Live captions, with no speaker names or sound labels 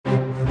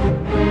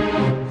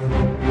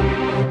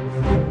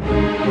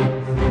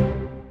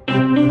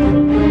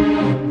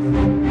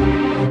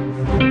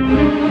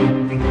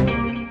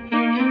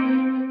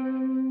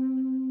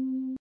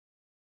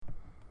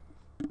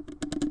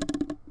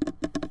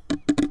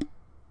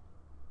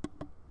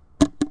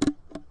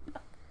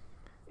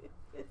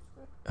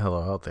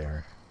Hello out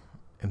there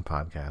in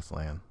podcast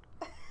land.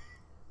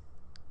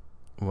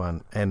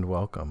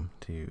 Welcome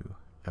to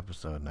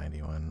episode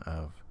 91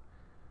 of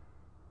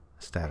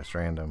Status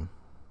Random.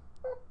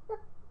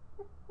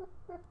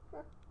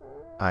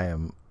 I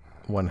am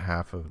one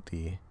half of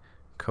the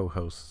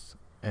co-hosts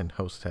and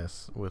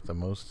hostess with the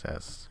most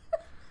tests,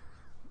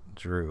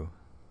 Drew.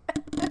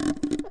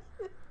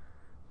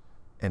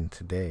 And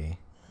today,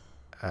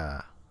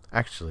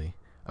 actually,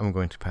 I'm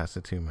going to pass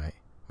it to my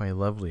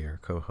lovelier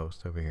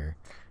co-host over here.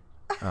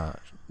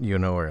 You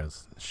know her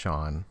as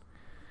Sean,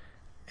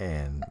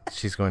 and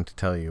she's going to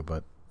tell you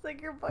about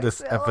like your voice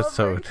this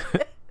episode.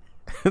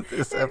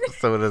 This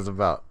episode is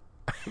about.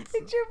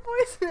 It's your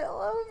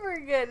voicemail over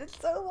again. It's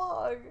so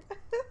long.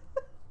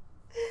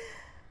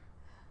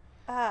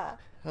 That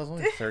was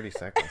only 30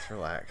 seconds.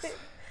 Relax.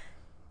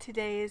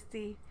 Today is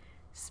the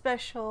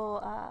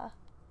special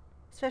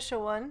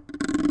one.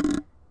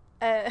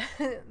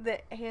 The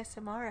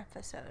ASMR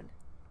episode.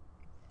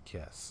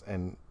 Yes,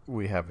 and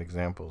we have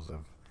examples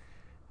of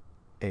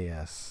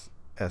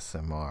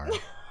ASMR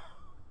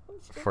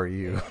for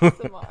you.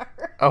 ASMR.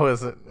 Oh,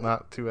 is it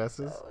not two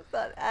S's? No, it's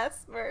not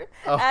Asmer.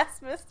 Oh.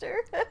 Asmister.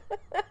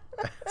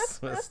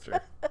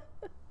 Asmister.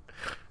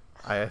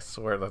 I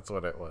swear that's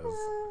what it was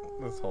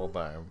this whole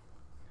time.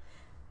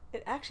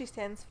 It actually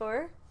stands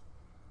for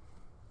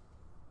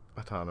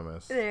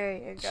Autonomous. There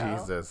you go.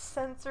 Jesus.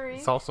 Sensory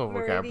It's also a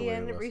vocabulary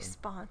Meridian lesson.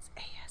 Response.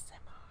 ASMR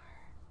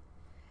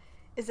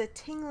is a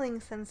tingling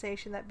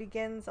sensation that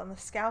begins on the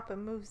scalp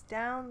and moves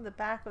down the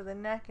back of the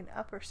neck and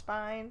upper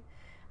spine.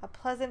 A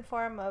pleasant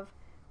form of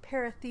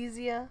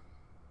paresthesia.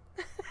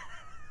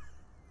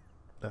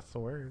 That's the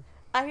word.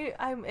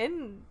 I'm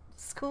in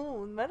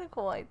school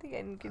medical. I think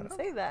I can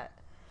say that.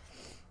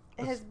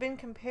 It has been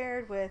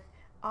compared with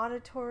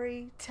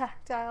auditory,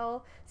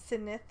 tactile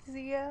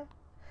synesthesia.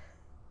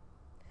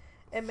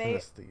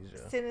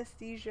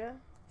 Synesthesia.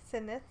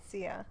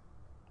 Synesthesia.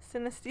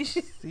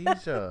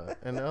 Synesthesia.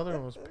 And the other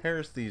one was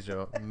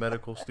paresthesia,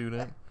 medical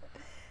student.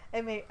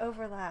 It may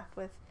overlap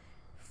with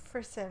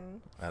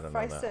frisson. I don't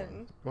know that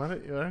one. Why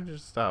don't you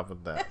just stop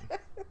with that?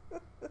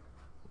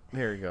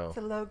 Here you go. It's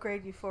a low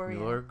grade euphoria.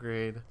 Lower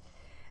grade.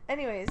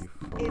 Anyways,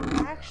 Euphoria. it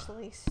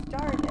actually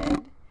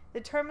started.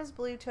 The term is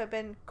believed to have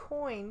been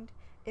coined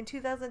in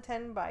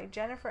 2010 by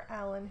Jennifer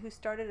Allen, who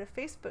started a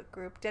Facebook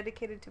group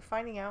dedicated to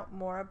finding out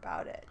more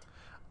about it.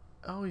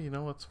 Oh, you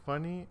know what's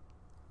funny?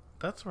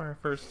 That's where I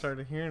first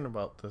started hearing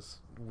about this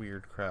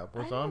weird crap.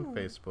 Was on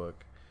Facebook.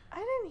 I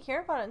didn't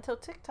hear about it until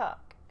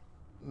TikTok.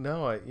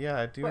 No, I do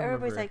Where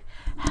remember. everybody's like,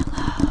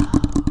 "Hello,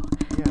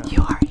 Yeah.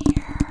 you are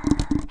here,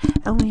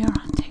 and we are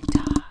on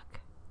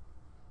TikTok."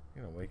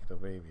 You're gonna wake the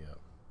baby up.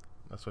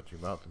 That's what you're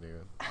about to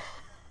do.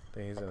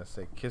 Then he's gonna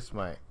say, "Kiss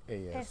my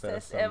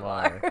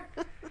ASMR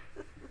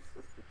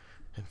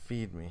and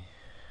feed me."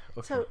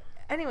 Okay. So,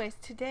 anyways,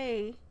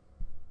 today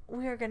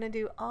we are gonna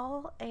do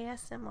all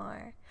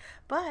ASMR,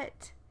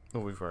 but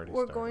well, we've already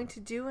we're started. going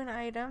to do an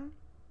item,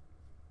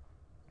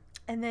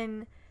 and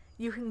then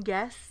you can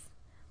guess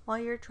while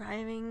you're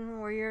driving,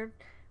 or you're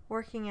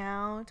working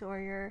out, or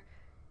you're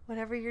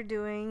whatever you're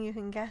doing. You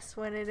can guess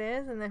what it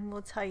is, and then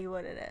we'll tell you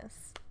what it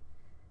is.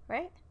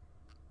 Right?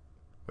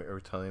 Wait, are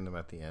we telling them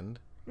at the end?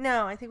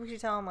 No, I think we should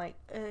tell them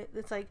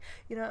it's like,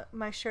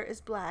 my shirt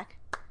is black.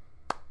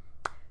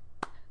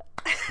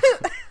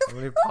 How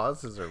many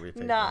pauses are we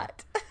taking?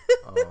 Not.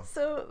 Oh.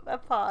 So a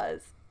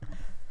pause.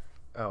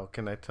 Oh,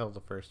 can I tell the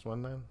first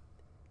one then?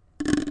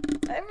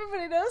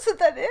 Everybody knows what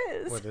that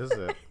is. What is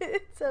it?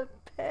 It's a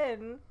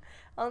pen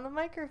on the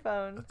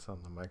microphone. It's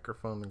on the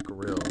microphone and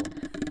grill.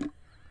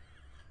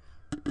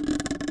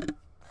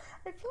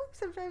 I feel like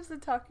sometimes the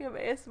talking of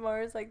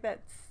ASMR is like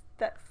that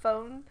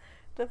phone,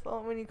 the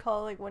phone when you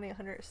call like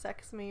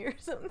 1-800-SEX-ME or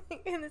something,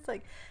 and it's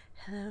like,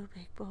 "Hello,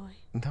 big boy."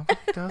 Nobody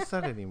does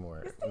that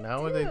anymore. Yes, they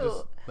now do.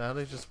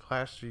 they just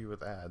plaster you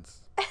with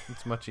ads.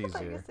 It's much I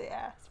easier. guess they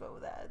asked, but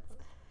with ads.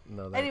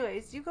 No,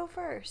 Anyways, you go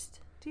first.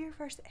 Do your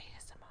first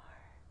ASMR.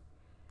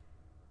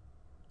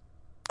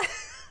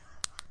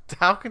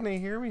 How can they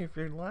hear me if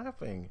you're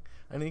laughing?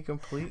 I need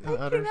complete and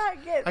utter.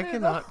 I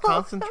cannot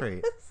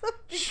concentrate.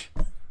 Shh.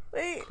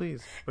 Wait.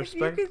 Please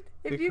respect if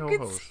the you could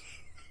co-host.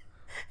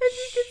 if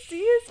you could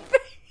see his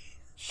face.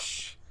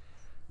 Shh.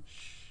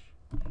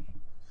 Shh.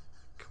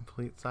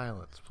 Complete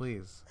silence,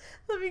 please.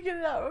 Let me get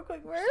it out real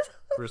quick. Where's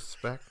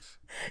Respect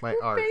my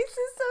your art. face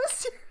is so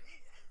serious.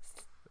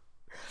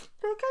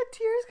 They got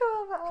tears coming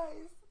out my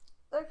eyes.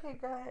 Okay,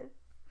 go ahead.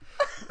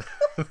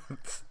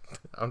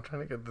 I'm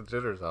trying to get the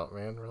jitters out,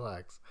 man.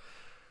 Relax.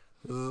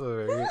 This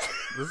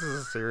is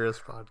a serious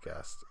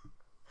podcast.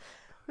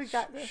 We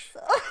got this.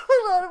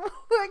 Hold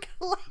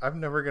on. I'm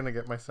never gonna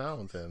get my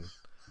sounds in.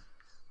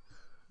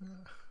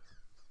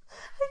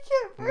 I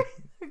can't breathe.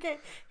 Okay,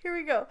 here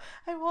we go.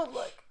 I won't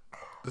look.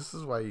 This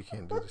is why you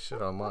can't do this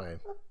shit online.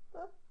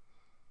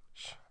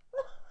 Shh.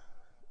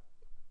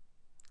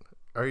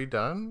 Are you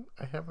done?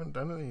 I haven't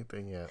done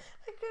anything yet.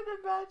 I couldn't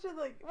imagine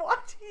like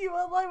watching you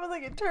online with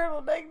like a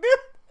turtleneck,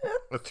 dude.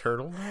 A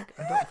turtleneck?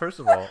 I don't. First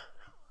of all,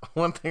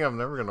 one thing I'm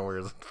never gonna wear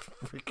is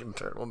a freaking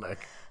turtleneck.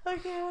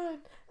 Okay, hold on.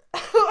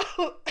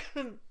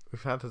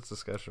 We've had this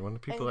discussion. One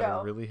of the people that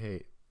I really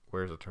hate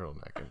wears a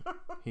turtleneck, and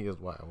he is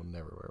why I will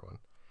never wear one.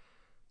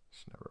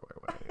 Just never wear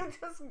one. Anyway.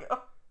 Just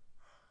go.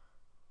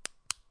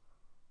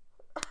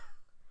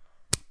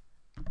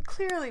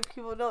 Clearly,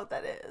 people know what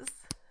that is.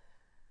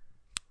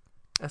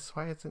 That's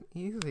why it's an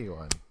easy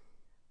one.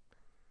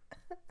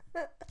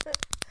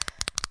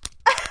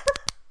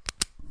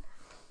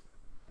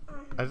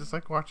 I just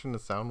like watching the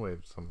sound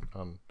waves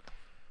on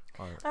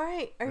All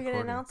right, are you going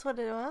to announce what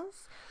it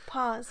was?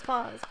 Pause.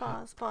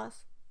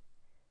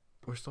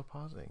 We're still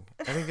pausing.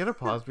 I didn't get a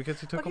pause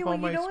because you took up all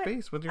my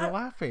space with your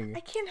laughing. I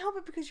can't help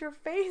it because your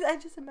face. I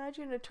just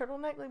imagine a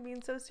turtleneck like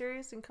being so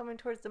serious and coming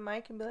towards the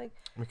mic and be like,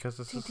 because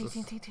this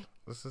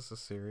is a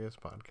serious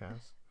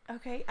podcast.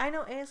 Okay, I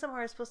know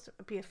ASMR is supposed to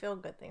be a feel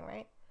good thing,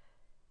 right?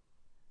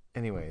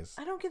 Anyways,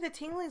 I don't get the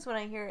tinglies when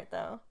I hear it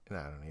though. No,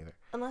 I don't either.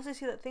 Unless I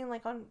see that thing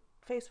like on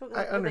Facebook.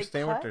 Like, I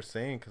understand what they're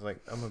saying because like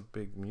I'm a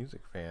big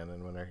music fan,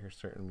 and when I hear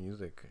certain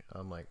music,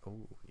 I'm like,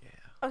 oh yeah.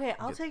 Okay,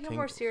 I'll take it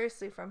more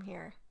seriously from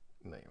here.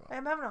 No, you won't.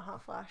 I'm having a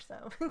hot flash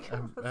though.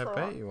 I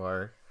bet you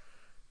are,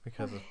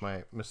 because of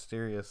my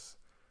mysterious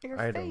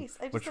item, face.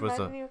 I just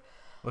imagine you.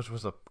 Which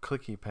was a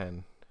clicky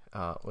pen,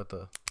 with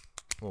the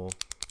little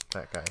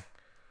that guy.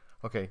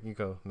 Okay, you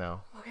go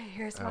now. Okay,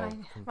 here's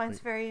mine. Mine's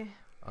very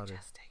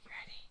majestic. You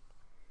ready?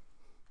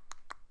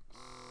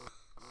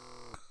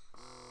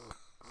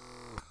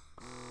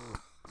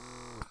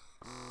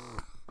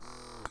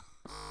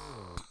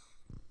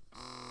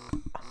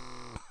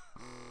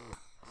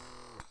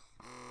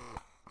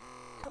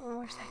 Couple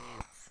more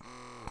seconds.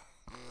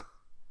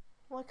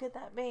 What could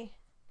that be?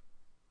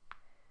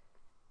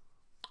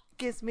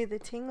 Gives me the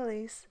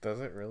tinglies.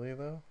 Does it really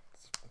though?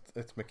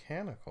 It's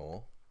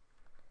mechanical.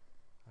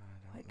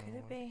 What could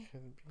it be?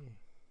 What could it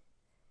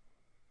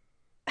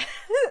be?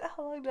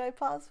 How long did I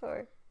pause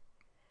for?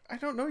 I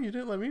don't know. You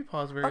didn't let me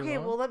pause very long. Okay,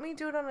 well, let me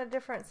do it on a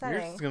different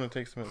setting. Yours is going to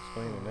take some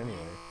explaining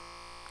anyway.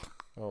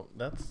 Well,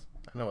 I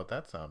know what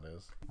that sound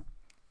is.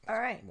 All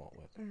right.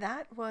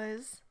 That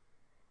was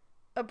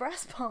a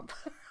breast pump.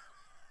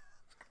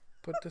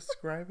 But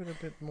describe it a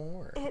bit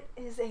more. It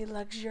is a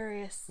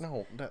luxurious...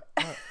 No,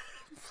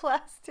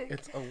 plastic.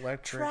 It's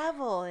electric.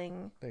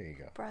 Traveling. There you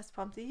go. Breast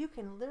pump that you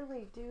can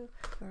literally do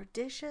your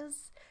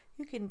dishes.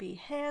 You can be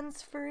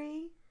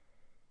hands-free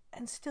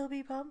and still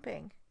be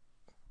pumping.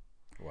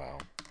 Wow.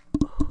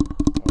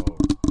 Oh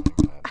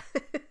my god.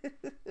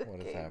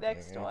 What is happening?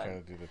 Next one.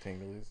 Trying to do the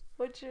tinglies?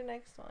 What's your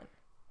next one?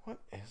 What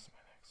is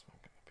my next one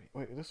going to be?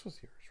 Wait, this was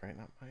yours, right?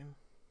 Not mine?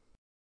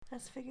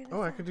 Let's figure this out.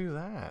 Oh, I could do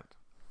that.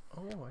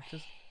 Oh,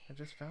 I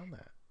just found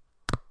that.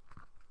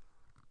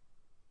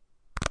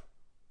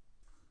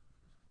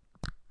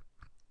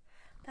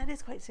 That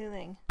is quite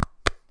soothing.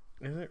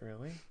 Is it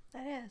really?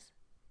 That is.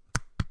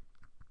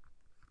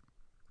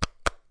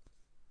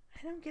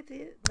 I don't get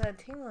the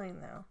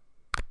tingling though.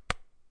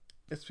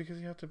 It's because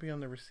you have to be on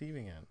the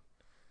receiving end.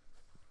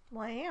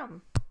 Well, I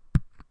am.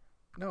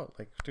 No,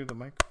 like through the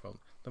microphone.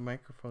 The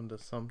microphone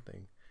does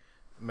something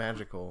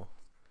magical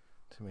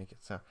to make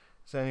it sound.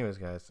 So anyways,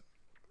 guys,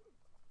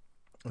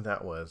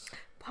 that was...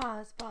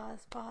 Pause. Do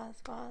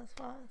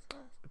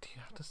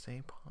you have to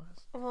say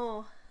pause?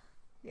 Well,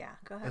 yeah,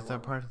 go ahead. Is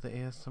that part of the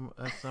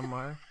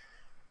ASMR?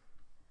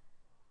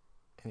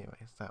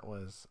 Anyways, that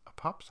was a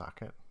pop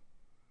socket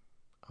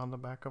on the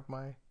back of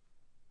my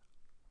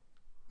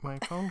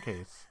phone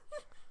case.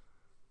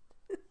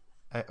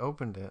 I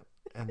opened it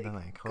and then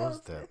I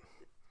closed it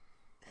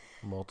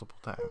multiple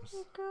times.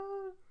 Oh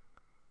god.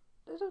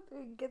 I don't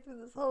think I can get through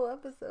this whole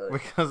episode.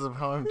 Because of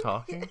how I'm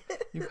talking?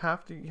 You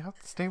have to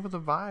stay with the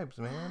vibes,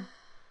 man.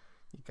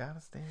 You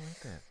gotta stay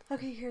with it.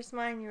 Okay, here's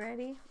mine. You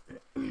ready?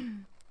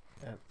 Isn't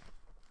that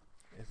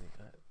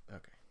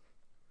okay?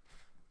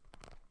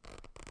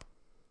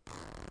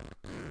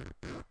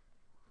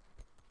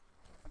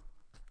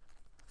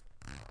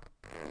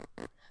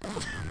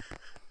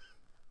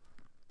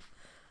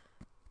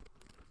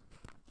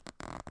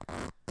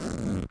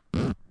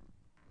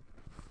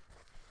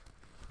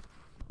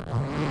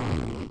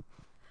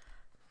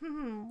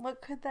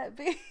 What could that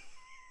be?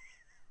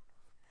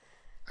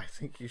 I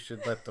think you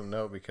should let them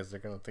know because they're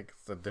going to think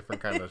it's a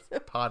different kind of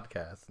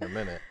podcast in a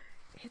minute.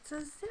 It's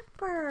a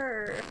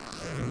zipper.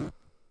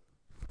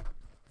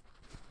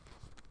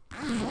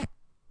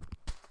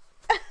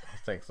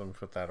 Thanks, let me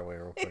put that away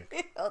real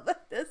quick. Oh,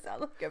 that does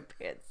sound like a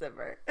pants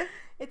zipper.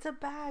 It's a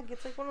bag.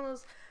 It's like one of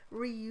those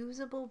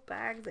reusable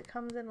bags that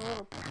comes in a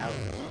little pouch.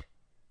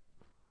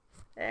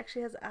 It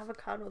actually has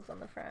avocados on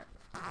the front.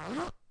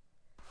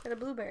 And a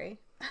blueberry.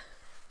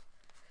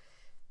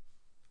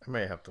 I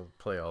may have to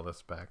play all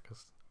this back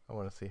because I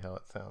want to see how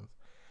it sounds.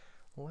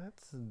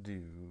 Let's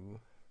do...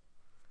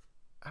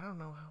 I don't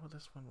know how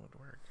this one would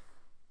work.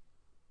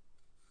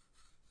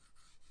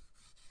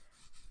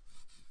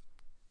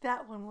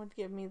 That one would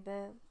give me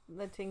the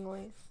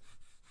tinglies.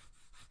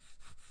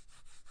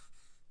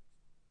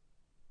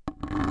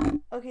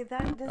 Okay,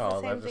 that does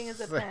the same thing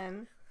as a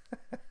pen.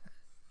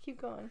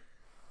 Keep going.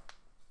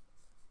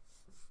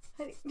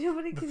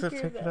 Nobody can hear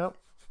that. Pick it up?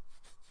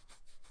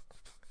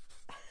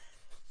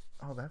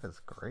 Oh, Oh, that is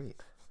great.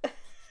 You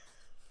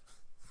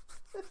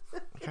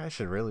guys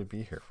should really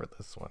be here for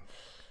this one.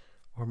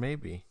 Or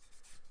maybe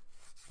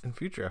in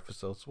future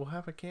episodes we'll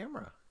have a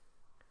camera.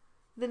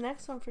 The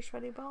next one for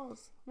Sweaty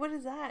Balls. What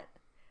is that,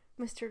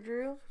 Mr.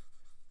 Drew?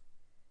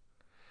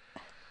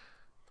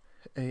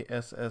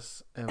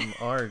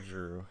 ASSMR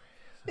Drew.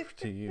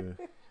 To you,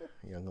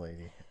 young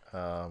lady.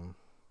 We're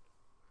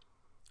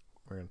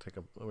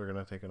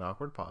gonna take an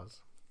awkward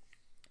pause.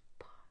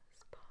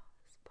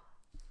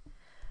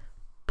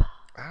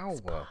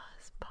 Ow!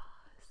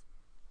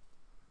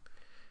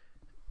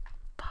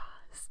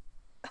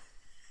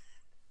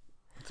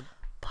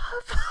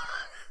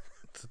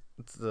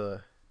 It's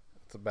a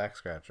back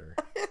scratcher.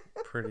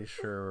 Pretty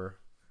sure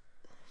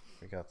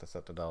we got this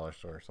at the dollar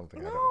store or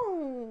something. No, I don't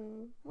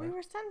know. we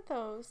were sent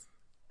those.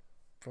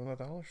 From the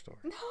dollar store.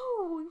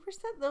 No, we were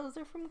sent those.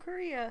 They're from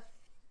Korea.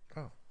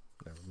 Oh,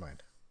 never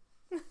mind.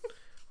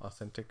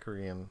 Authentic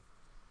Korean.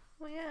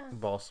 Well, yeah.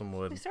 Balsam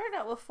wood. We started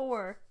out with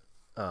 4.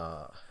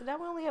 But now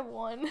we only have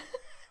 1.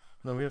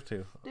 No, we have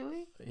 2. Do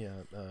we?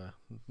 Yeah,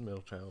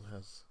 middle child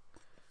has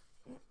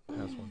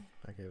one.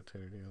 I gave it to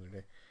her the other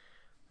day.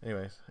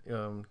 Anyways,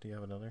 do you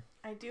have another?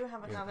 I do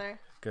have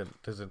another. Good.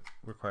 Does it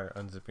require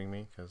unzipping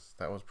me? Because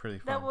that was pretty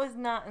fun. That was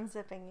not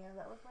unzipping you.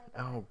 That was my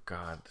bad. Oh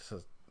God, this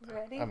is.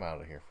 Ready? I'm out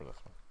of here for this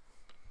one.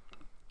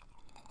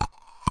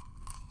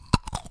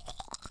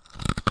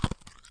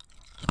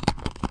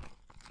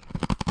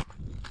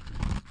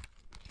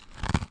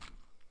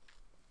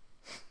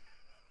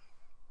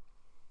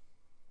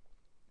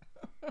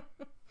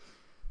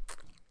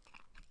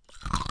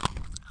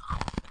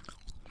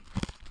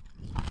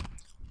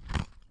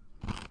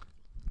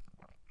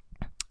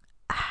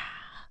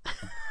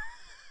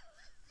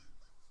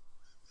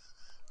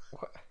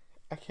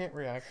 I can't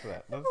react to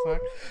that. That's not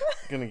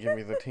gonna give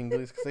me the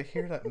tinglies because I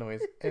hear that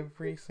noise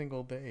every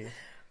single day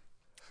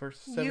for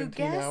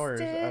 17 hours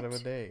out of a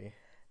day.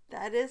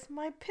 That is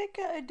my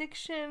pika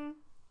addiction.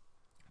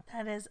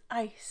 That is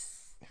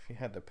ice. If you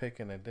had to pick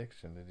an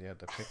addiction, did you have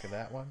to pick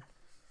that one?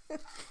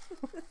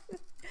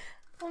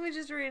 Let me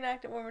just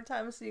reenact it one more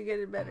time so you get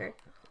it better.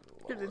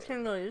 Get the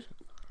tinglies.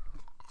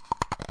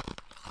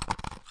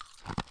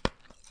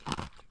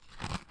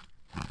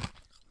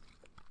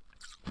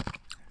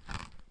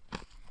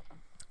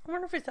 I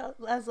wonder if it's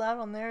as loud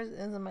on there as it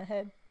is in my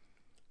head.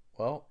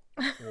 Well,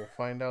 we'll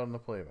find out in the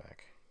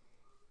playback.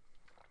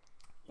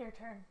 Your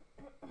turn.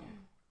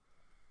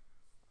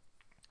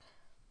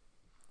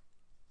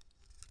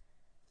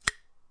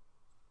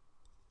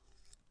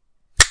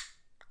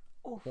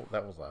 Oh,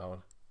 that was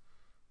loud.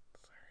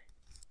 Sorry.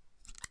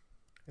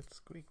 It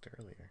squeaked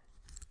earlier.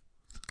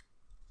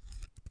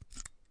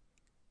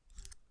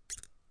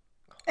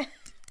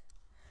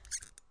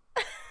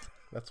 Oh.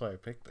 That's why I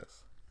picked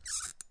this.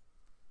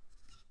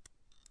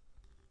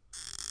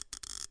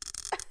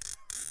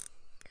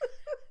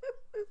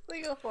 It's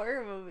like a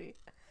horror movie.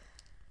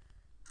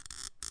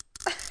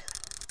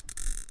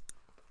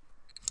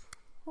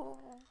 Oh.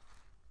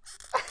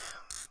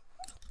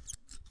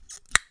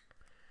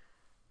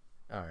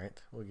 All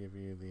right, we'll give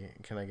you the.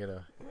 Can I get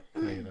a?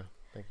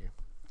 Thank you.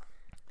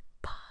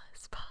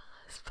 Pause.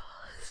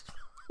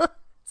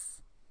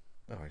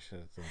 Oh, I should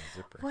have done the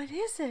zipper. What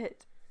is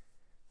it?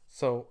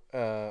 So,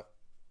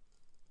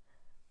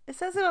 It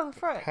says it on the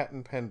front.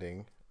 patent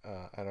pending.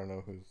 I don't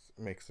know who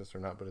makes this or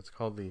not, but it's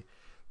called the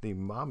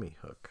mommy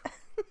hook,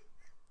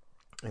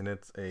 and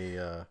it's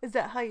a. Is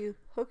that how you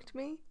hooked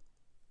me?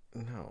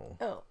 No.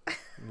 Oh.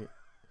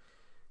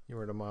 You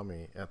weren't a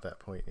mommy at that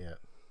point yet.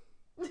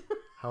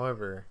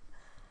 However,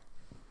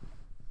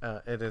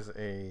 it is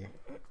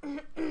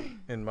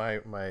in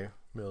my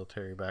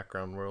military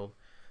background world,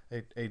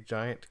 a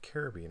giant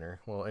carabiner.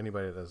 Well,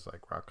 anybody that does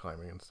like rock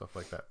climbing and stuff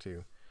like that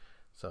too.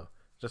 So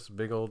just a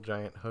big old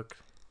giant hook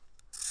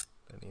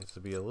that needs to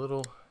be a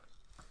little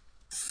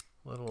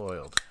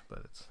oiled, but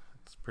it's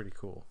pretty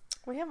cool.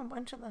 We have a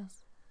bunch of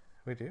those.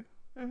 We do?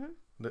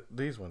 Mm-hmm.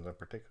 These ones in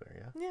particular,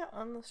 yeah? Yeah,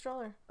 on the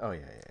stroller. Oh,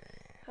 yeah.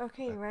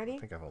 Okay, you ready? I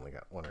think I've only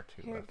got 1 or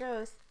 2 Here left. it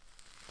goes.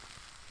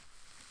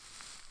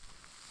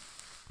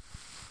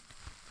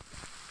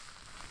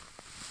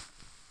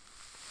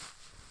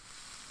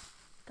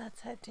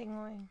 That's head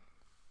tingling.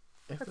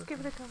 Let's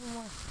give it a couple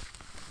more.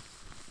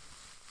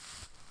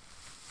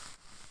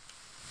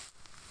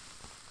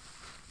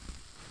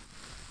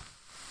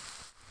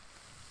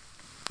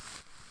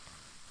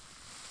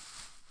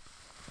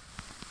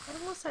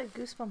 I almost had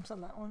goosebumps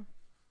on that one.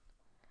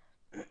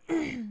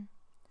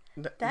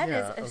 That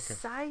is a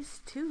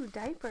size 2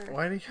 diaper.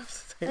 Why do you have to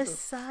say A that?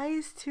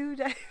 size 2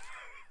 diaper.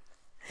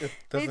 It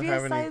doesn't Maybe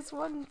have a size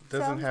 1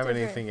 doesn't sounds have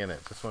different. anything in it.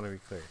 Just want to be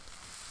clear.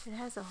 It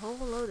has a whole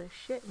load of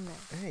shit in there.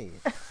 Hey,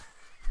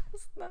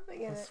 There's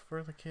nothing in it's it.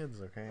 for the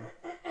kids, okay?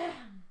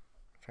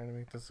 Trying to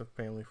make this a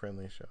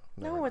family-friendly show.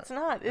 No, it's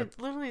not. It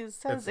literally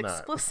says it's not.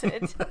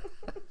 explicit.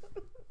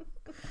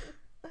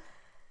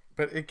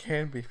 But it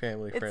can be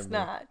family-friendly. It's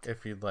not.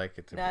 If you'd like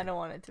it to No, be. I don't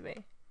want it to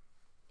be.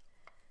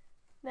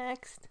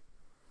 Next.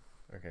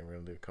 Okay, we're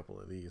going to do a couple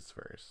of these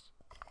first.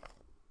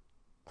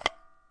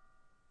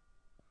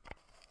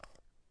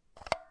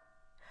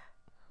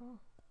 cool.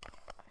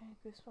 I had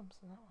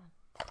goosebumps in that one.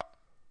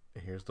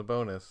 Here's the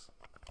bonus.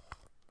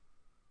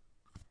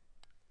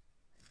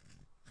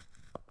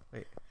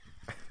 Wait,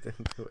 I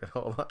didn't do it.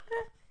 Hold on.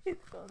 He's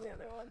on the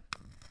other one.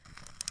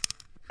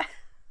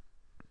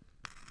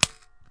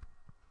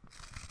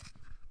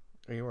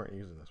 Oh, you weren't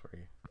using this, were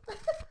you?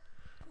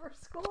 For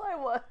school, I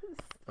was.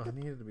 Oh, it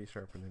needed to be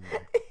sharpened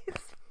anyway.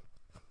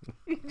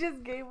 You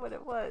just gave what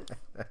it was.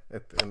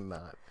 It did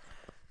not.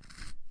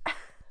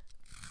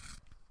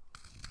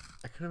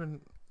 I could have been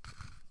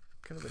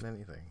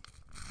anything.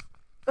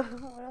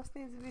 What else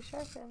needs to be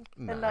sharpened?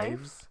 Knives? A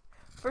knife?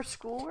 For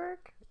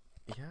schoolwork?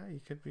 Yeah, you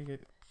could be.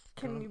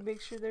 Can you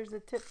make sure there's a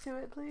tip to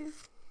it, please?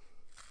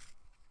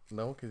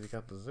 No, because you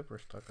got the zipper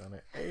stuck on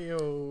it.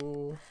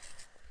 Ayo.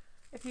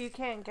 If you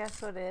can't guess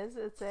what it is,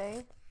 it's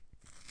a...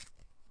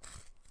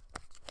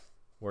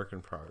 Work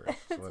in progress.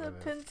 It's a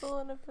pencil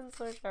and a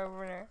pencil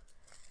sharpener.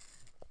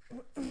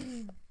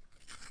 You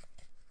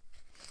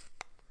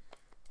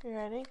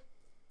ready?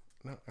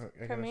 No,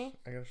 I For me?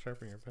 I gotta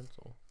sharpen your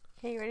pencil.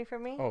 Okay, you ready for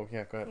me? Oh,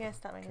 yeah, go ahead. Yeah,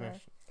 stop making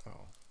noise.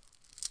 Oh.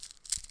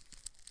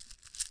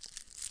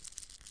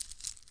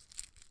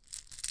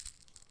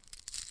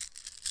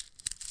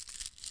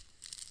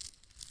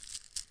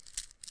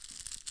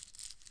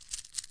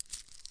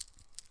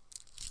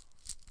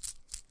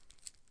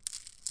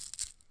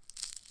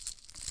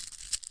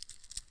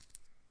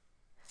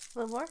 A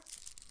little more?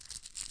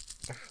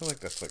 I feel like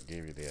that's what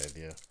gave you the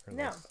idea for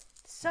No. this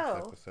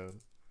So,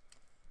 episode.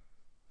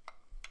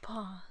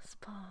 pause.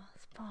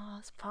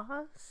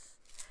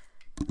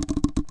 Do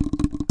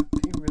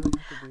you really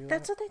have to do that?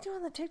 That's what they do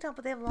on the TikTok,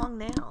 but they have long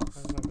nails. I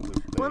don't know if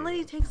it's One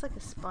lady takes like a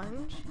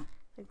sponge,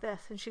 like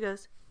this, and she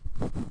goes,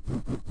 I,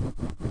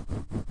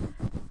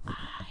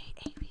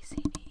 A, B, C,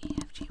 D, E,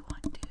 F, G,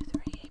 1, 2,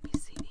 3, A, B,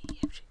 C, D, E,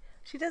 F, G.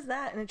 She does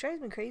that, and it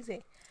drives me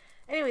crazy.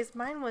 Anyways,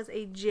 mine was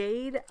a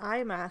jade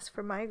eye mask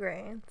for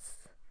migraines.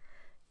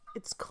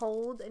 It's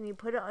cold, and you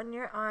put it on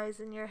your eyes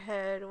and your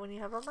head when you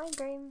have a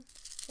migraine,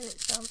 and it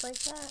sounds like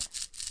that.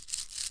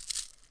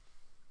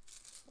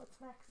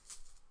 What's next?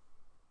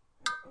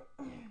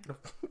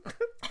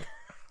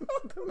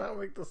 Did not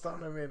make the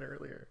sound I made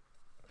earlier.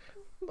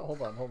 No,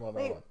 hold on.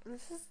 Wait,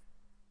 this is...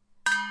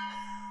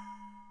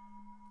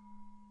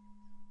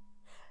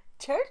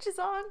 Church is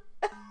on.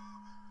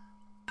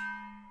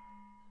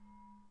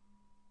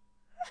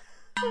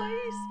 Why are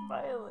you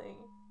smiling?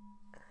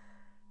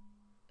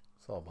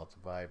 It's all about the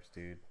vibes,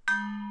 dude.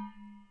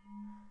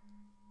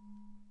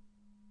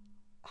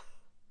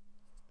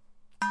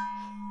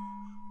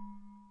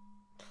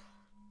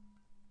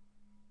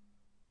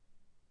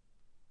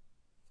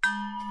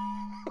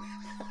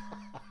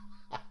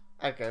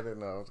 Okay, I didn't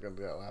know I was going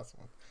to do that last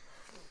one.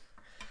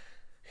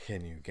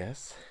 Can you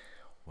guess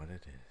what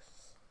it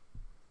is?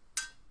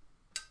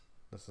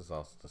 This is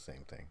also the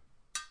same thing.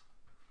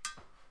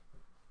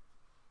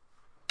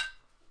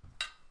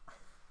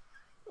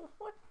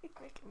 What are you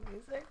making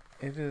music?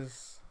 It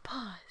is...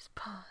 Pause.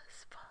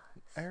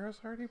 Ara's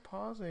already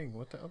pausing.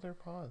 What the other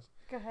pause?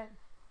 Go ahead.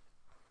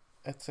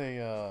 It's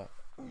a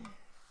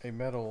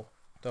metal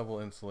double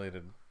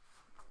insulated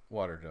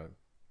water jug.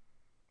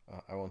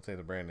 I won't say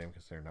the brand name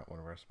because they're not one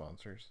of our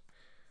sponsors.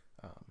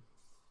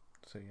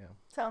 So yeah.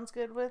 Sounds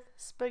good with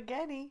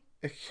spaghetti.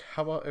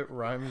 How about it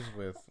rhymes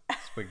with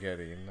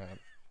spaghetti and not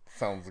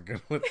sounds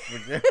good with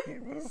spaghetti?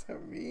 What does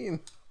that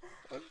mean?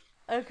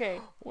 Okay,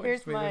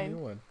 here's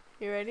mine.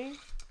 You ready?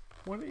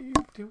 What are you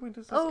doing?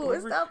 This is overkill.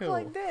 It's not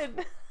plugged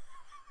in.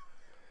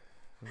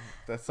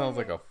 That sounds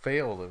like a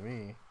fail to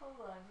me.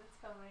 Hold on, it's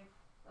coming.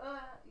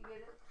 You get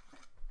it?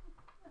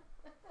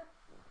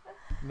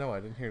 No, I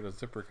didn't hear the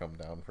zipper come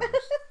down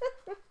first.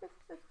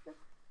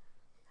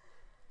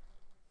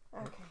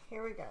 Okay,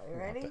 here we go. You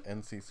ready? The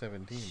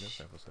NC-17 this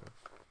episode.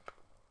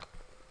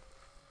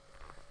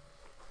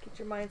 Get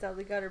your minds out of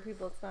the gutter,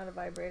 people. It's not a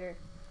vibrator.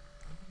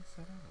 Nobody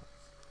said it was.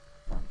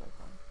 Sounds like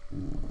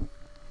one.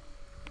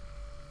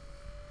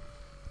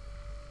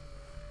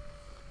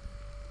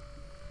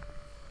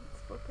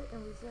 Let's flip it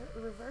and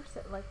reverse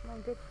it like my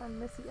good friend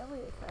Missy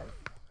Elliott says.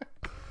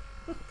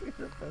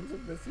 You're friends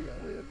with Missy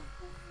Elliott?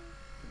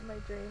 In my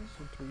dreams.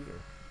 Should tweet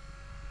her.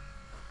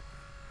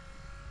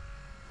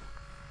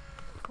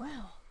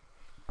 Well,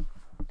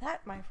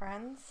 that, my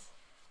friends,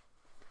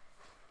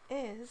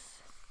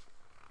 is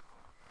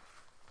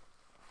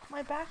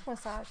my back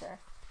massager.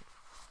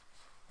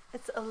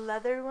 It's a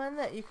leather one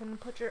that you can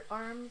put your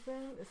arms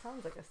in. It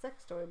sounds like a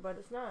sex toy, but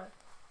it's not.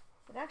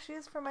 It actually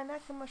is for my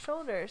neck and my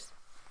shoulders.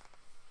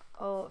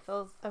 Oh, it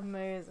feels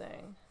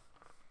amazing.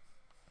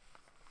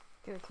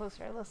 Get it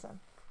closer,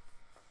 listen.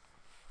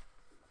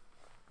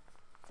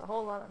 It's a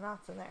whole lot of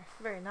knots in there.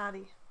 Very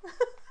naughty.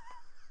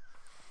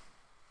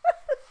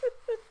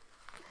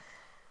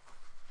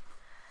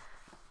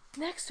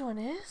 Next one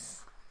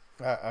is...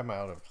 I'm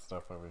out of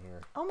stuff over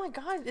here. Oh my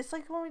god, it's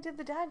like when we did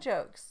the dad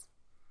jokes.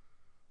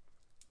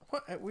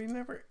 What? We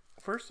never...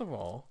 First of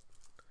all,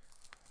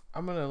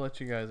 I'm going to let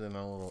you guys in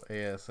on a little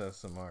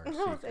ASMR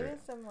No, secret. it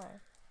is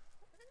similar.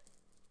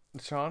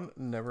 Sean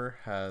never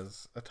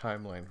has a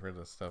timeline for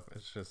this stuff.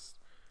 It's just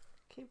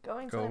Keep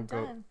going till I'm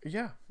done.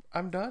 Yeah,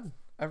 I'm done.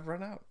 I've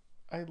run out.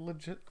 I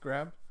legit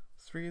grabbed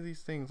 3 of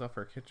these things off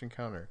our kitchen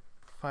counter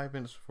 5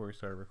 minutes before we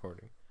started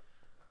recording.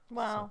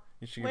 Wow.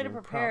 So Way to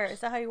prepare. Props. Is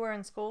that how you were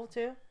in school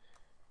too?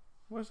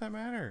 What does that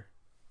matter?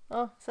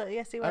 Oh, so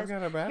yes, he was. I've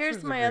got a bachelor's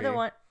Here's my degree other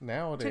one.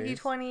 Nowadays. Took you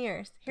 20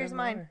 years. Here's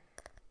mine. Matter.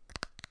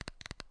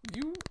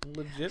 You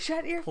legit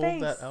Shut your pulled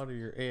face. that out of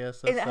your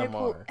ASMR. And I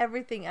pull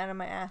everything out of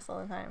my ass all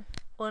the time.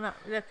 Well,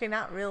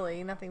 not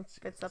really. Nothing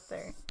fits up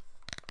there.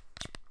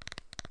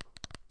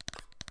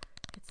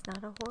 It's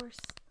not a horse.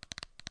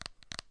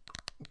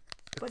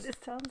 But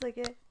it sounds like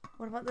it.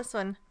 What about this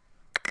one?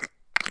 Oh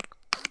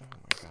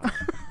my god.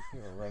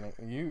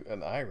 You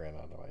and I ran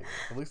out of ideas.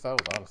 At least I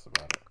was honest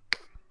about it.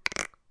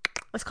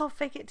 It's called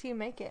fake it till you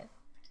make it.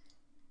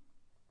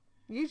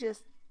 You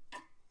just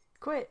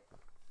quit.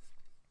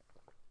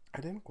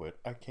 I didn't quit.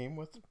 I came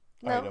with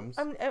items.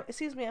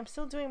 Excuse me, I'm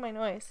still doing my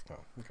noise.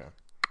 Oh, okay.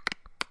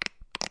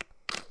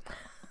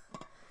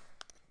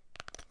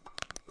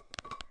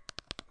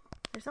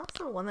 There's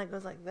also one that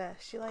goes like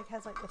this. She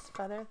has this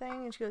feather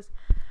thing, and she goes,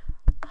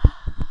 "Oh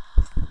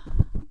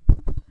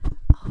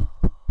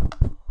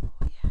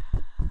yeah."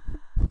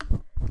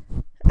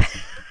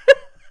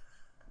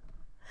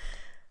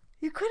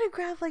 You could have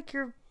grabbed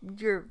your.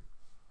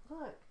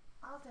 Look,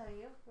 I'll tell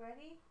you.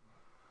 Ready?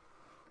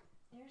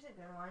 Here's a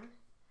good one.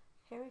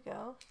 Here we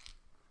go.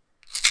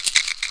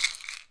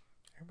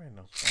 Everybody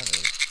knows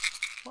better.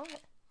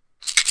 What?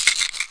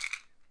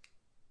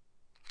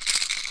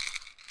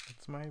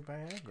 It's my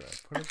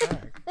Viagra. Put it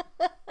back.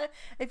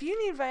 If you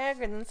need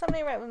Viagra, then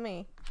something right with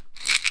me.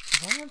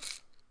 What?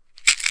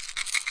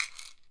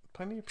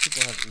 Plenty of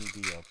people have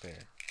ED out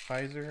there.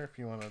 Pfizer, if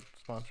you want to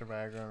sponsor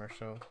Viagra on our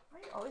show. Why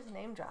are you always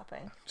name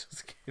dropping?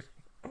 Just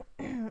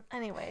kidding.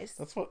 Anyways,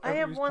 that's what I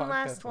have one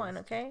last one,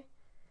 okay?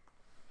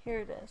 Here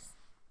it is.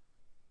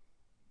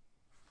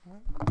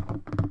 What?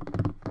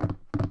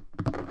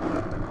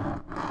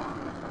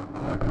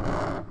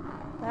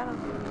 That'll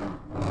do you.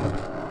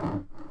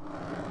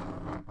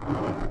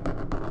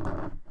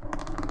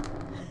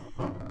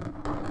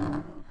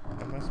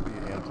 It must be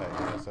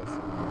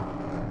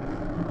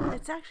anti-ASMR.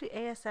 It's actually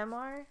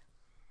ASMR.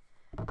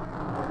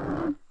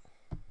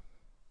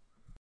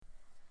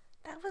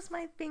 That was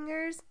my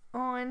fingers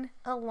on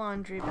a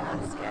laundry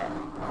basket.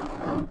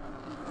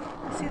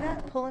 You see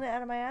that? Pulling it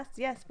out of my ass?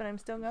 Yes, but I'm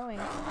still going.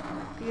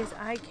 Because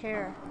I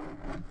care.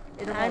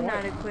 And I'm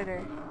not a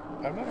quitter.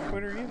 I'm not a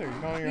quitter either.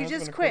 You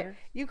just quit. Quitter?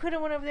 You could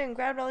have went over there and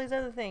grabbed all these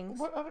other things.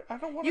 What other? I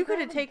don't want to. You could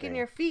have taken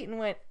your feet and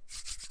went.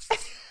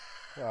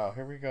 Wow,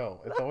 here we go.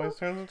 It always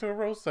turns into a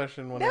roast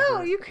session.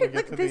 No, you could.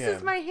 Look, this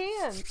is my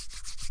hand.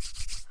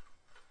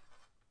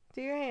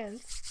 Do your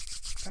hands.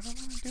 I don't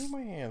want to do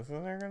my hands.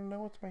 Then they're going to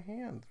know it's my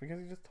hands. Because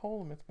you just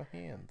told them it's my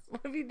hands.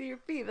 What if you do your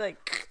feet?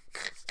 Like...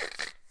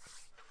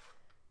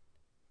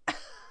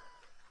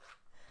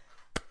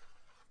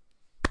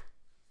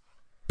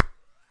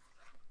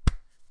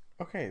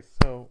 Okay,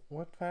 so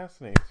what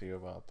fascinates you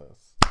about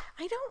this?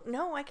 I don't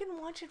know. I can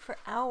watch it for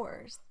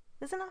hours.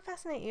 Does it not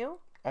fascinate you?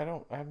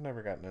 I've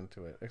never gotten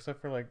into it.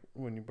 Except for like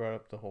when you brought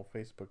up the whole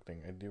Facebook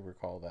thing. I do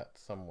recall that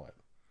somewhat.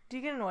 Do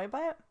you get annoyed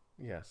by it?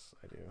 Yes,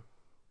 I do.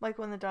 Like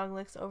when the dog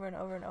licks over and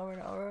over and over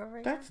and over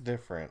again? That's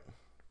different.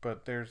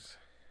 But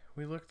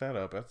we looked that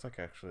up. That's like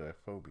actually a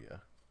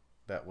phobia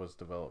that was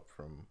developed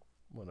from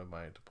one of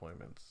my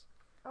deployments.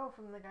 Oh,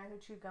 from the guy who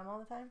chewed gum all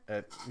the time?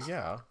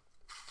 Yeah.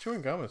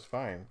 Chewing gum is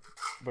fine.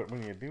 But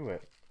when you do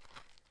it,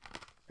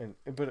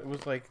 but it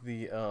was like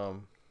the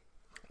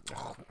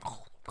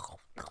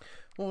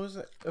what was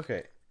it?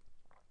 Okay,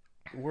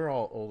 we're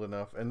all old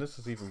enough, and this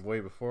is even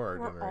way before our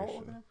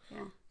generation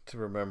to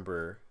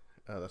remember.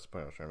 That's the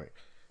point I was trying to make.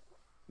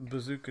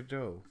 Bazooka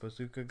Joe,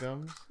 Bazooka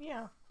gums.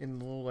 Yeah. In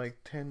little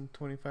like 10,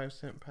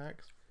 25-cent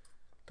packs.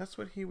 That's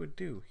what he would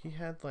do. He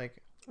had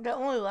like. That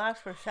only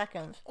lasts for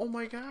seconds. Oh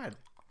my god!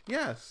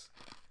 Yes.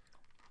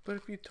 But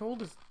if you told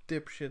this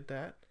dipshit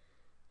that,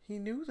 he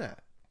knew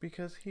that.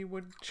 Because he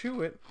would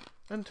chew it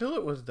until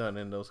it was done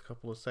in those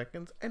couple of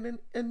seconds and then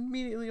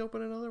immediately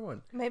open another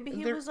one. Maybe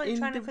he was like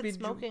trying to quit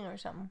smoking or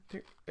something.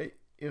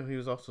 He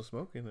was also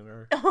smoking in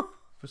our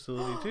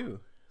facility too.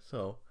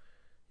 So,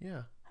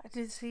 yeah.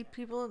 Does he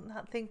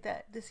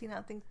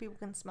not think people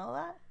can smell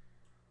that?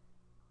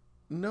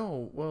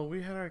 No. Well,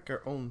 we had like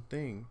our own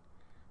thing.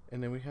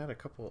 And then we had a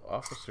couple of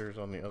officers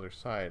on the other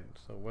side.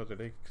 So whether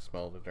they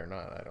smelled it or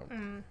not, I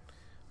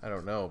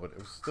don't know. But it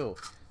was still,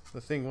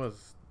 the thing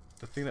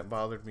that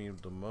bothered me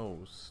the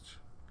most,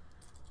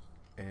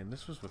 and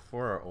this was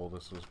before our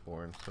oldest was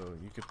born, so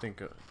you could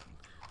think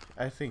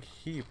I think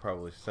he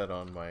probably set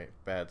on my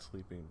bad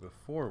sleeping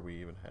before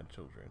we even had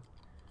children.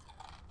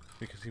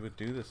 Because he would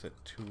do this at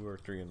 2 or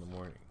 3 in the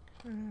morning.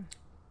 Mm-hmm.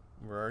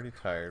 We're already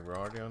tired. We're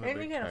already on a big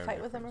time difference. Maybe you got a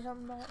fight with him or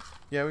something about it?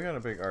 Yeah, we got a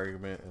big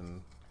argument,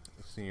 and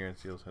the senior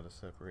NCOs had to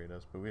separate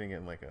us, but we didn't get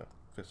in like a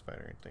fist fight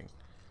or anything.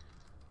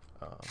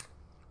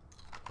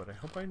 But I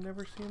hope I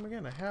never see him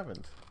again. I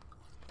haven't.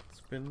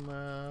 It's been,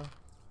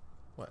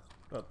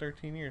 about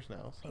 13 years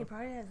now. So. He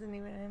probably hasn't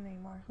even in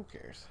anymore. Who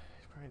cares?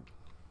 He's probably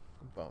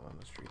a bum on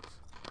the streets.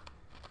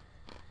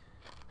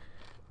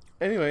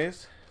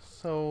 Anyways,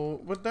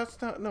 so but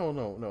that's not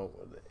no.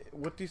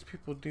 What these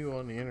people do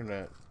on the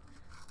internet.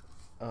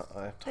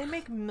 They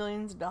make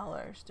millions of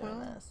dollars doing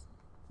Well, this.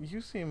 You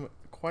seem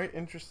quite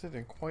interested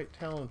and quite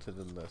talented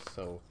in this,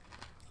 so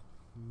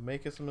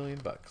make us $1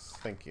 million.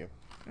 Thank you.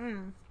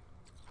 Because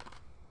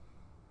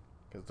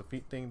the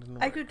feet thing didn't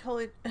work. I could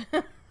totally.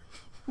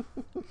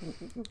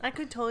 I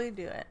could totally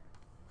do it.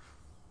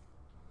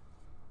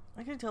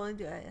 I could totally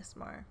do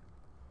ASMR.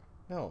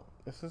 No,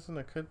 this isn't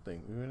a good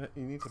thing. You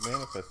need to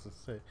manifest and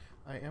say,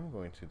 I am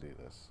going to do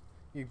this.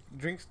 You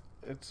drink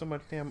so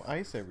much damn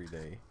ice every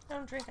day. I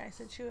don't drink ice,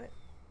 I chew it.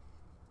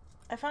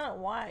 I found out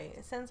why.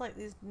 It sends like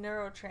these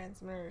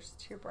neurotransmitters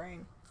to your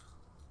brain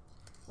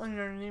when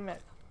you're anemic.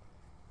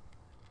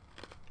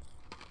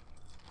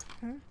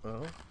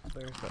 Well,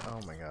 there's the,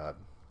 oh my god.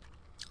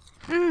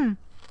 You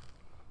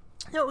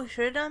know what we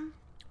should have done?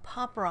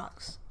 Pop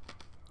rocks.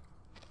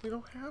 We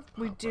don't have Pop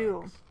We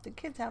do. Rocks. The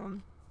kids have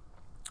them.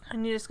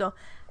 And you just go,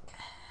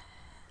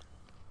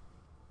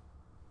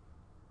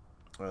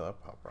 I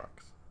love Pop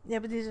Rocks. yeah,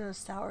 but these are the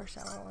sour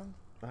ones.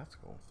 That's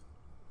cool.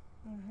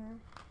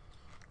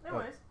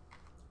 Anyways,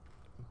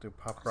 Do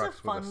Pop it's Rocks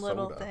a fun with a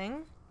little soda.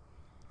 thing.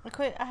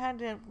 I had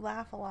to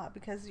laugh a lot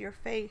because your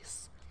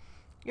face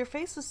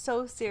was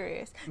so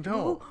serious.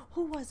 No.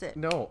 Who was it?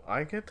 No,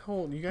 I get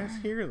told, you guys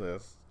hear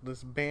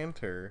this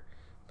banter,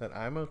 that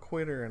I'm a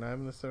quitter and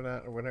I'm this or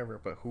that or whatever,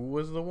 but who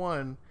was the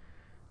one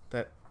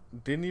that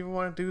didn't even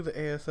want to do the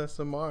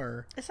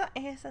ASMR? It's not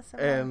ASMR.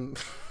 And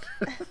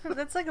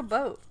That's like a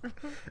boat.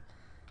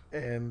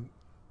 and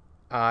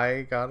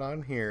I got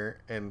on here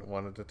and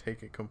wanted to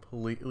take it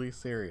completely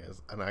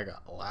serious, and I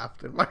got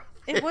laughed in my face.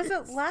 It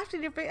wasn't laughed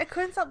in your face. I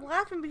couldn't stop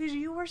laughing because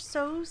you were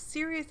so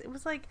serious. It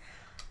was like,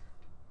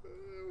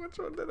 Which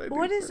one did I do?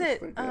 what is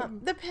first it?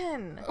 again? The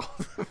pen. Oh,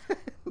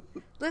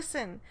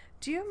 Listen,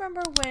 do you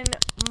remember when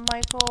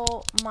Mike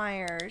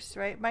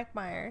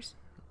Myers,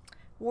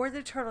 wore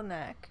the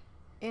turtleneck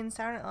in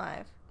Saturday Night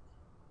Live?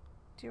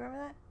 Do you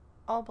remember that?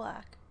 All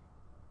black.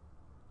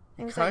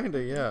 It was like-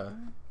 Kinda, yeah.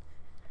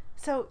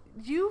 So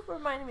you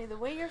reminded me, the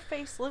way your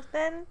face looked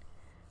then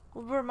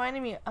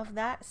reminded me of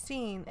that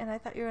scene, and I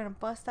thought you were going to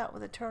bust out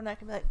with a turtleneck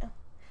and be like, oh,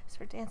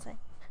 start dancing.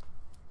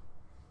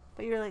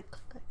 But you're like,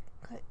 click,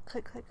 click,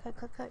 click, click, click,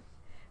 click, click.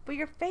 But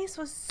your face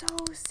was so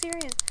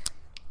serious.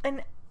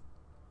 And,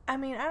 I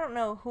mean, I don't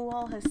know who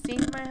all has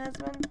seen my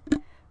husband,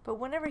 but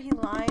whenever he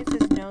lies,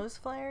 his nose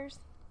flares,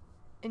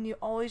 and you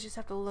always just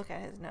have to look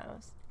at his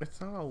nose. It's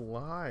not a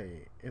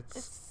lie.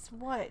 It's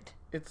what?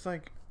 It's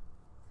like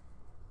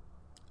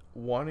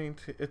wanting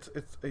to. It's.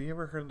 Have you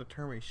ever heard the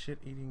term a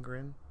shit-eating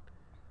grin?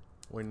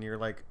 When you're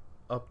like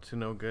up to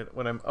no good.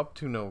 When I'm up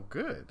to no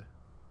good.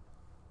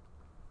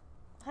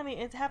 Honey,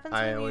 it happens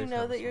I when you always know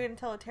have that some. you're going to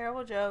tell a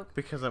terrible joke.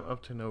 Because I'm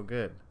up to no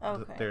good.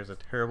 Okay. There's a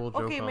terrible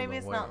joke Okay, on maybe the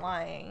it's way. not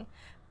lying,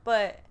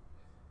 but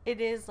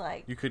it is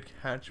like You could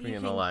catch me you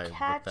in can a lie.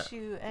 catch with that,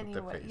 you with the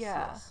anyway. face,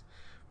 Yeah. yes.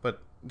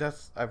 But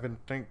that's I've been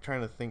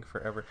trying to think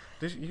forever.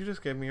 You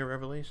just gave me a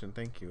revelation.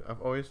 Thank you.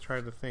 I've always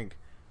tried to think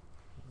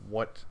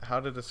how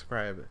to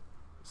describe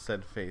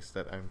said face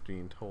that I'm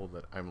being told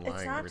that I'm lying.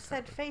 It's not every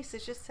said time. face,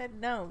 it's just said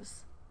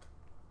nose.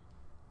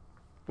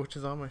 Which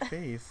is on my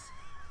face.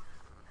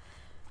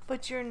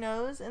 But your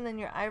nose and then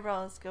your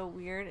eyebrows go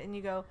weird, and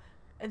you go,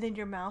 and then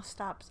your mouth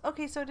stops.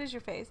 Okay, so it is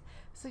your face.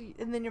 So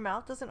and then your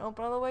mouth doesn't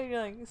open all the way.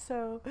 You're like,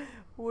 so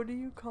what do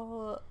you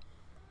call?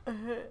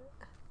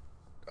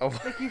 Oh,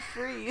 Like you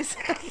freeze.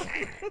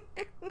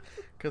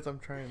 because I'm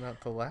trying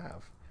not to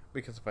laugh.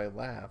 Because if I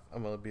laugh,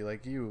 I'm gonna be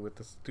like you with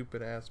the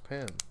stupid ass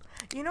pen.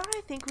 You know what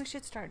I think we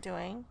should start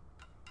doing?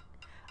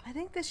 I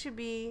think this should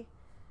be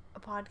a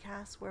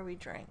podcast where we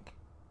drink.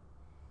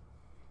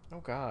 Oh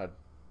God.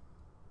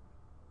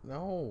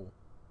 No.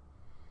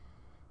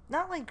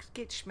 Not like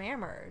get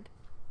schmammered,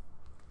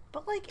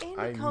 but like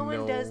Andy I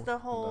Cohen know does the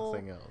whole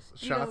nothing else.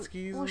 you know,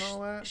 Shotskis well, and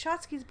all that.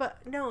 Shotskis, but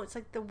no, it's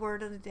like the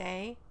word of the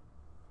day.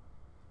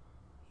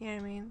 You know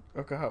what I mean?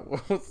 Oh God,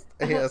 what was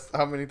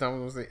how many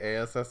times was the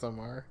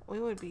ASMR? We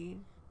would be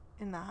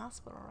in the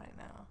hospital right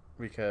now.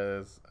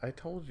 Because I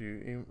told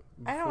you.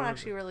 I don't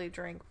actually really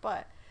drink,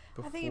 but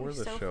I think it'd Before be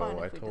the so show, fun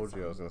I if we told did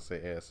you I was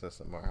something. going to say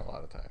ASMR a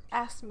lot of times.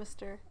 Ask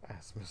Mister.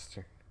 Ask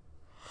Mister.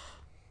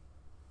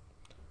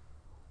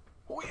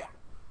 Oh yeah.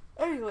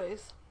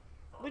 Anyways,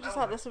 we just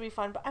thought this would be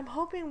fun, but I'm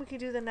hoping we could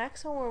do the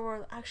next one where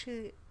we're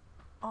actually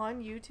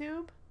on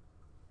YouTube,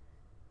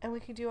 and we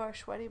can do our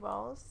sweaty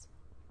balls.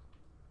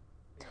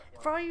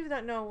 For all you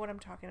that know what I'm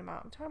talking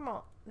about, I'm talking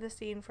about the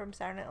scene from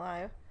Saturday Night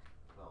Live.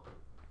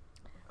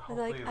 They're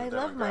like, I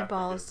love my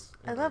balls.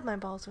 I love my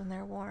balls when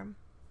they're warm.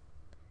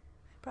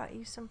 I brought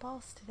you some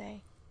balls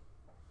today.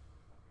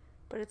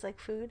 But it's like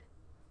food.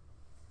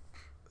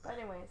 But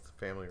anyways, It's a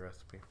family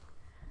recipe.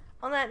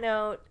 on that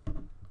note,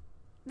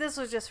 this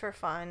was just for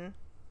fun.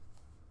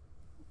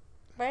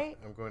 Right?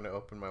 I'm going to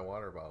open my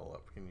water bottle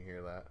up. Can you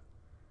hear that?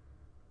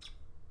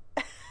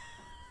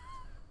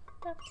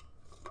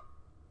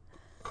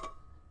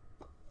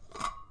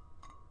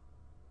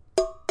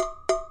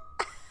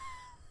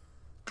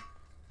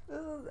 This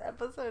is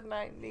episode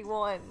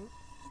 91.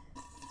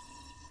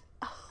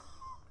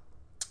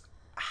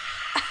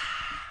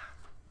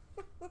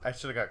 I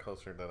should have got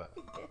closer to that.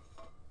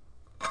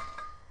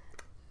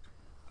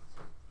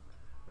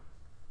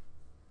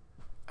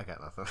 I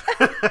got nothing.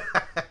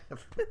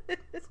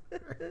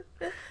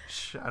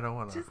 Shh, I don't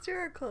want to. Just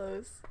draw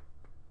close.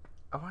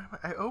 Oh,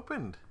 I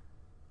opened.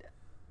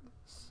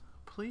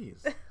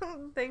 Please.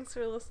 Thanks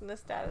for listening to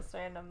Status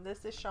Random.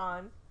 This is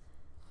Sean.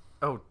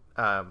 Oh,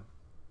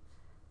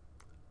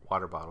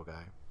 water bottle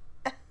guy.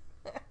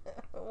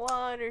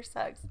 Water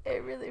sucks.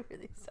 It really,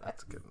 really sucks.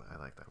 That's good. I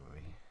like that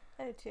movie.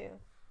 I do too.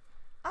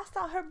 I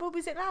saw her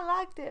boobies and I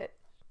liked it.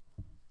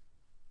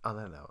 On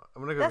that note,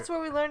 I'm gonna go. That's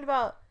where we learned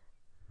about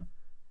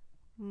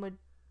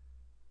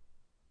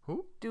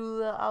Who?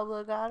 medulla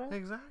oblongata.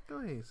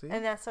 Exactly. See,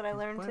 And that's what I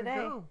learned Way to today.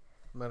 go,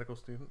 medical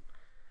student.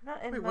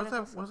 Not in Wait, medical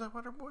was that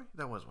Waterboy?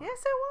 That was one.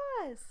 Yes,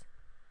 it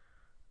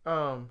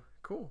was.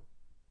 Cool.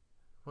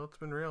 Well, it's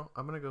been real.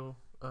 I'm gonna go.